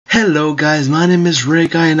Hello guys, my name is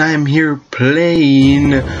Rick and I am here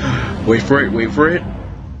playing. Wait for it.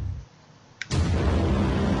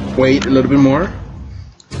 Wait a little bit more.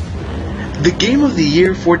 The game of the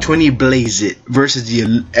year 420blazeit versus the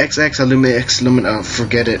XX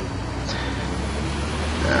forget it.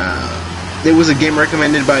 There was a game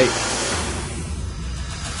recommended by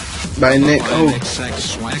Nick. Oh.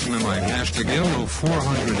 XX Swagman, I hashed Gillo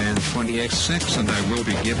 420x6 and I will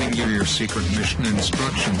be giving you your secret mission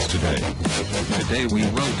instructions today. Today we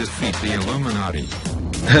will defeat the Illuminati.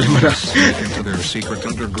 Sneak into their secret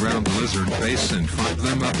underground lizard base and fuck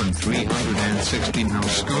them up in 360 no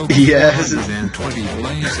scope. Yes. 420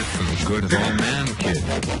 blazeit for the good of all man, kid.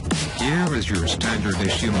 Here is your standard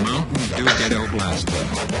issue Mountain Dew Ghetto Blaster.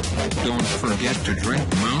 Don't forget to drink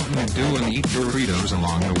Mountain Dew and eat Doritos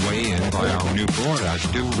along the way, and by our new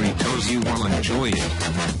product Doritos you will enjoy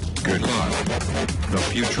it. Good luck. The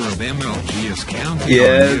future of MLG is counting on you.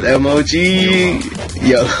 Yes, MLG.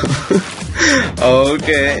 Yo.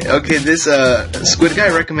 Okay, this Squid Guy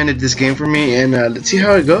recommended this game for me, and let's see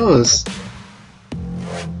how it goes.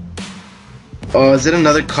 Oh, is it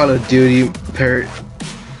another Call of Duty parrot?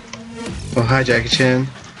 Oh, hi Jackie Chan.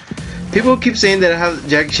 People keep saying that I have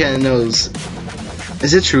Jackie Chan nose.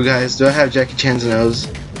 Is it true, guys? Do I have Jackie Chan's nose?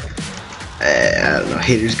 I don't know,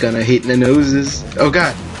 haters gonna hate the noses. Oh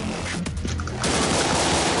god.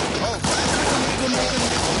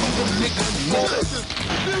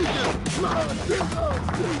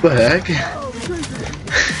 What the heck?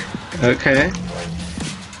 Okay.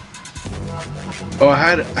 Oh,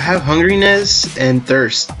 I have hungriness and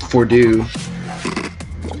thirst for dew.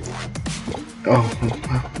 Oh,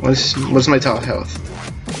 what's my top health?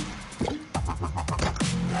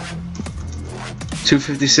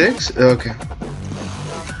 256? Okay.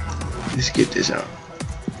 Let's get this out.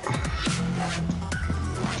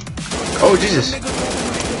 Oh Jesus!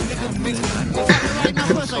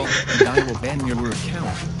 And I will ban your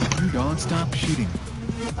account if you don't stop shooting.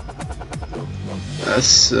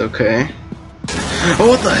 That's okay. Oh,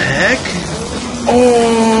 what the heck?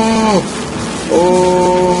 Oh!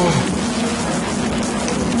 Oh!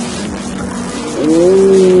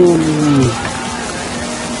 Oh!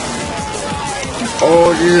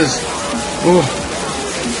 Oh, Jesus! Oh!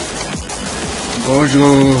 Oh,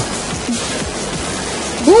 Jesus!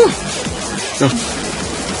 Oh! No.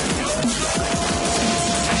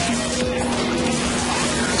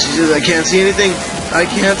 Jesus, I can't see anything. I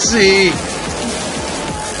can't see.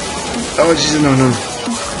 Oh Jesus, no.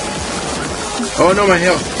 Oh no, my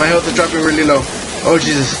health is dropping really low. Oh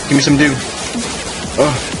Jesus, give me some dew.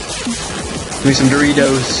 Oh, give me some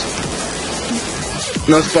Doritos.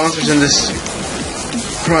 No sponsors in this.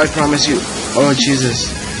 I promise you. Oh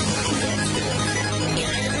Jesus.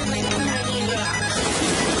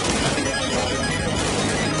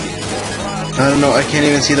 I don't know. I can't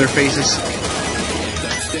even see their faces.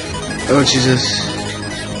 Oh Jesus.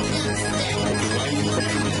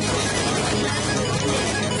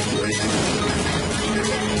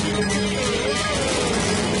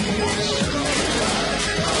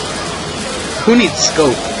 Who needs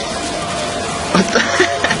scope? What the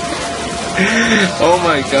Oh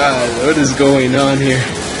my god, what is going on here?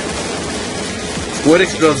 What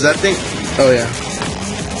explodes that thing? Oh yeah.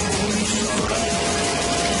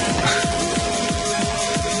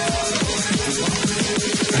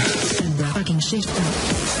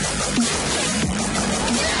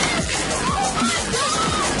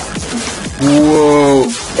 Whoa!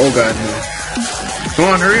 Oh god, no. Come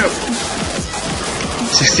on, hurry up!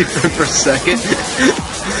 60 frames per second?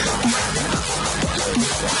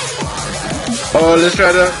 Oh, let's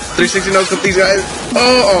try the 360 no scope these guys.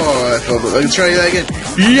 Oh, I failed it. Let's try that again.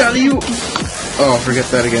 Yeah, you! Oh, forget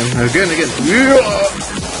that again. Again. Yeah!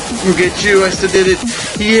 Forget you, I still did it.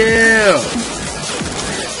 Yeah!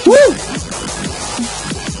 Woo!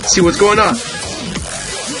 See what's going on.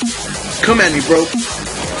 Come at me, bro.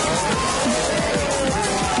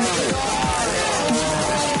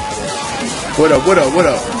 What up?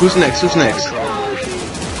 Who's next?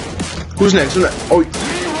 Oh,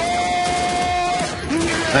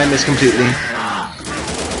 I missed completely.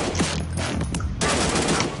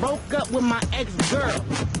 Broke up with my ex-girl.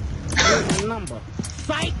 Here's the number.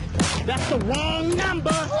 Psych! That's the wrong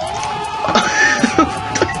number!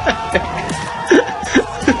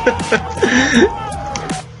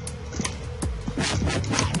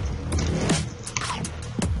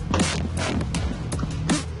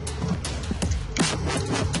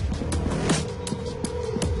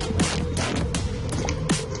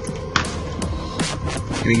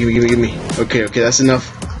 Give me. Okay, that's enough.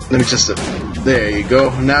 Let me just, there you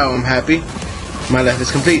go. Now I'm happy. My life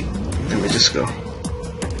is complete. Let me just go.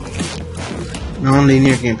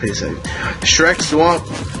 Non-linear gameplay side. Shrek Swamp.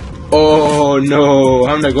 Oh no,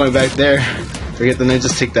 I'm not going back there. Forget the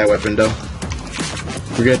ninjas. Take that weapon though.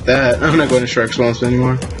 Forget that. I'm not going to Shrek Swamps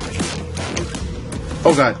anymore.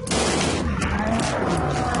 Oh god.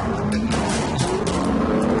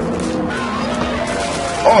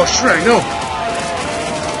 Oh Shrek, no.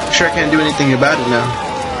 Shrek can't do anything about it now.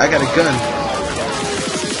 I got a gun.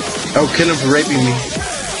 I'll kill him for raping me.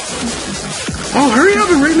 Oh, hurry up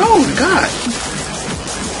and reload, God.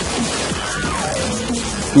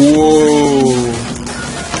 Whoa.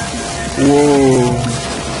 Whoa.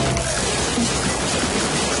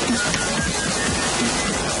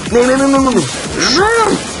 No, no, no, no, no, no.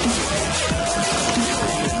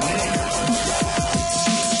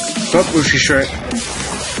 Oh, Bushy Shrek.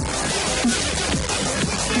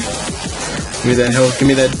 Give me that health, give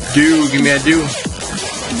me that dew, give me that dew.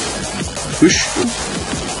 Whoosh.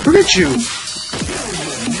 Look at you.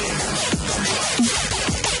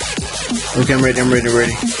 Okay, I'm ready, I'm ready, I'm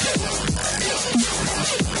ready.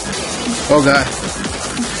 Oh god.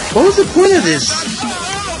 What was the point of this?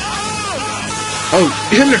 Oh,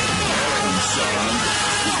 Hitler!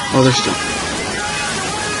 Oh, there's still...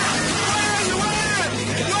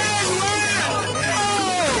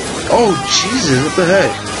 Oh, Jesus, what the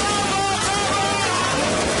heck?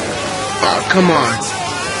 Oh, come on.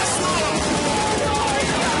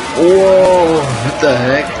 Whoa, what the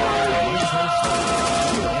heck?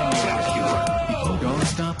 Don't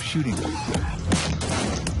stop shooting.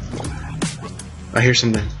 I hear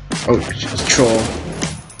something. Oh, it's a troll.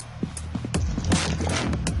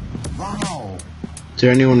 Is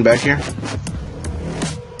there anyone back here?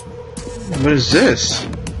 What is this?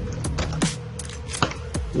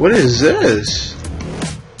 What is this?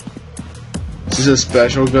 Is this a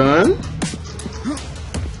special gun?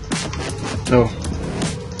 Oh.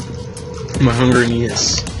 My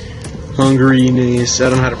hungriness. Hungriness. I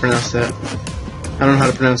don't know how to pronounce that. I don't know how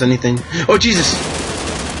to pronounce anything. Oh, Jesus!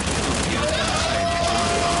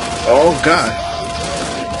 Oh, God.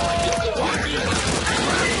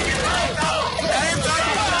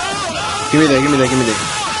 Give me that, give me that, give me that.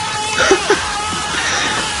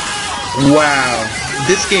 Wow.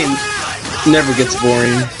 This game never gets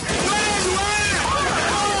boring.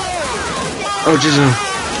 Oh, Jesus.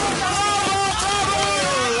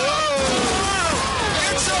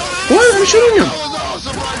 What? I'm shooting him.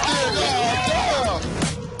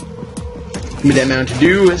 Give me that Mountain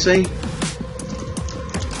Dew, I say.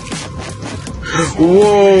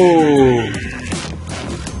 Whoa.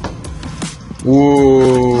 Whoa.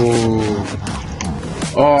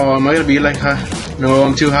 Oh, am I gonna be like high? No,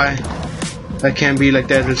 I'm too high. I can't be like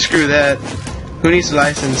that, but screw that. Who needs a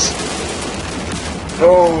license?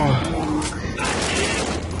 Oh.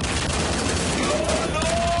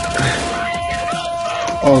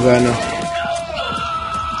 Oh god, no.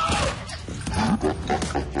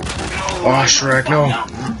 Oh, Shrek, no.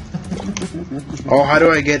 Oh, how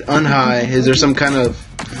do I get unhigh? Is there some kind of...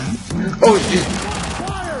 Oh, geez.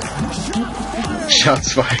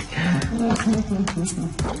 Shots fired.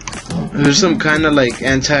 There's some kind of like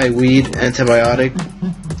anti-weed antibiotic.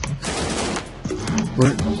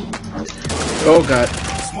 What? Oh god.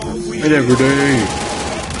 Whatever day.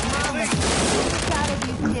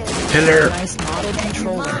 Hitler. Nice modded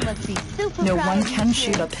controller. No one can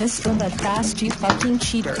shoot a pistol that fast, you fucking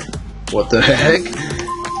cheater. What the heck?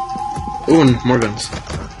 Ooh, and more guns.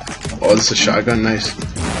 Oh, this is a shotgun, nice.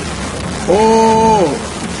 Oh!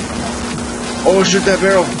 Oh, shoot that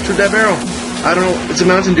barrel! Shoot that barrel! I don't know, it's a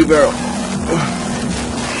Mountain Dew barrel.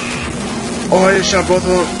 Oh, I just shot both of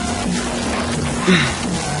them.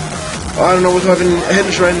 Oh, I don't know what's happening.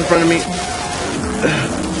 Hitler's right in front of me.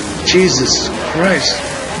 Jesus Christ.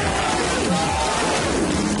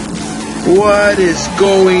 What is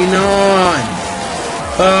going on?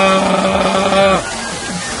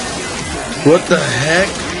 What the heck?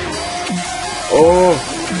 Oh.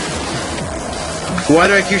 Why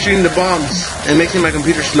do I keep shooting the bombs? It makes my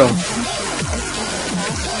computer slow.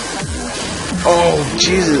 Oh,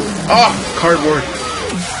 Jesus. Oh, cardboard.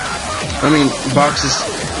 I mean, boxes.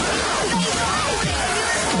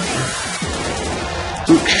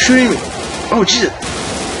 Ooh, keep shooting me. Oh, Jesus.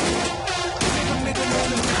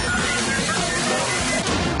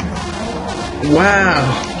 Wow.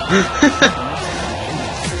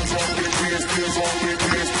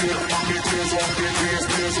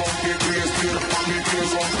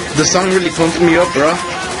 The song really pumped me up, bro.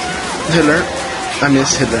 Hitler. I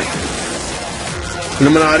miss Hitler.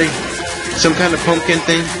 Illuminati. Some kind of pumpkin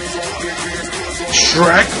thing.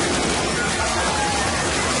 Shrek.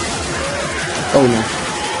 Oh no.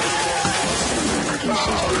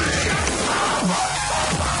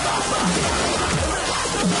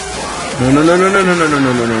 No, no, no, no, no, no, no, no,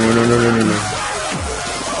 no, no, no, no, no, no, no, no.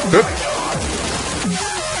 Hup.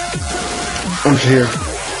 I'm here.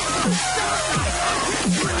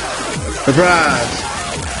 Surprise!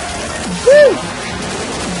 Woo!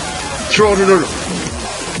 Throw it.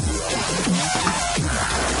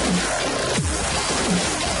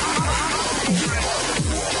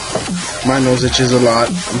 My nose itches a lot,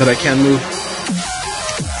 but I can't move.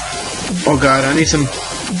 Oh god, I need some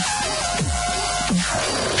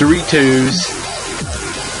Doritos.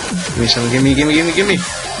 Give me some, give me.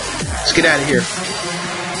 Let's get out of here.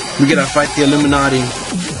 We gotta fight the Illuminati.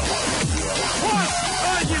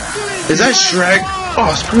 Is that Shrek?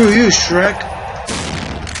 Oh, screw you, Shrek.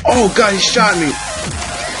 Oh god, he shot me.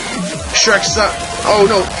 Shrek suck. Oh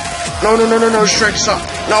no. No, Shrek suck.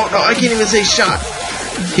 No, I can't even say shot.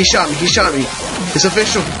 He shot me. It's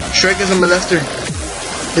official. Shrek is a molester.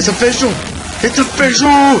 It's official.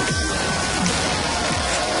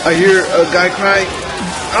 I hear a guy cry.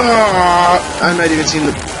 Ah, I'm not even seeing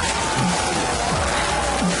the.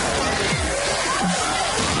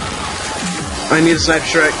 I need to snipe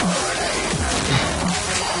Shrek.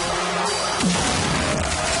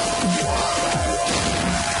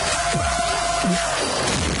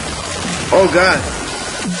 Oh god.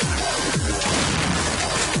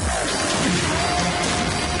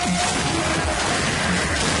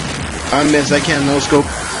 I missed. I can't no scope.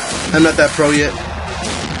 I'm not that pro yet.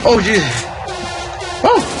 Oh jeez.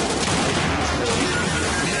 Oh.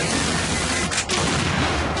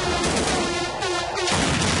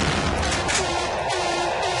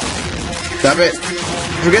 Stop it.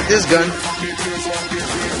 Forget this gun.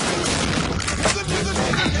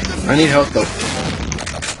 I need help though.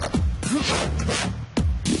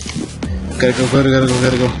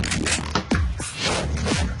 Gotta go.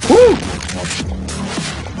 Woo!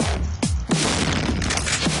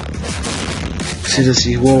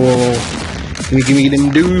 See. Whoa. Give me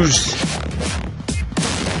them dudes.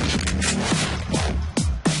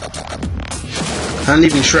 I'm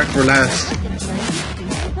leaving Shrek for last.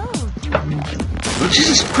 Oh,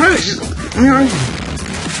 Jesus Christ.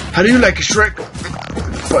 How do you like a Shrek?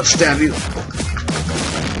 Butt stab you.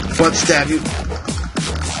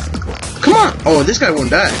 Come on. Oh, this guy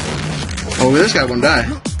won't die.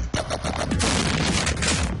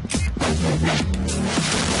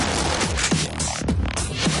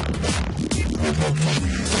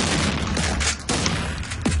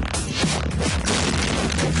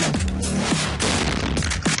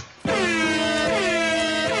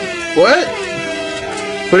 What?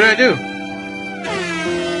 What did I do?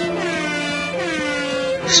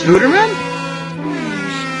 Spooderman?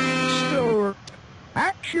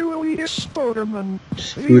 Actually, it's Spooderman.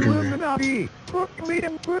 The Illuminati put me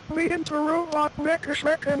into Robot Mecha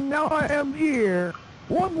Shrek, and now I am here,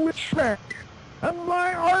 one with Shrek. And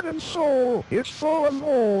my heart and soul is full of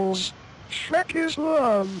holes. Shrek is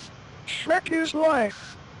love. Shrek is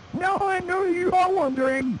life. Now I know you are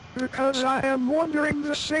wondering, because I am wondering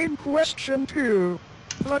the same question too.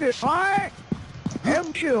 But if I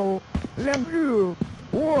am killed, then who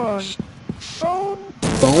was Bone?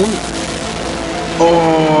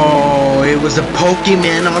 Oh, it was a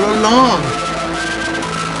Pokemon all along.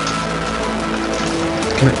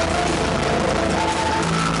 Come on.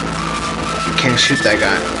 You can't shoot that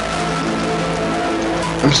guy.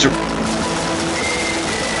 I'm still.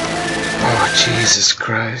 Oh, Jesus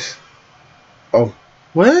Christ. Oh,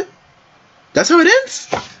 what? That's how it ends?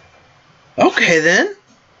 Okay then.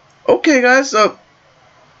 Okay, guys.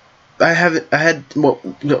 I had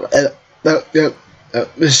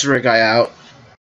this Red guy out.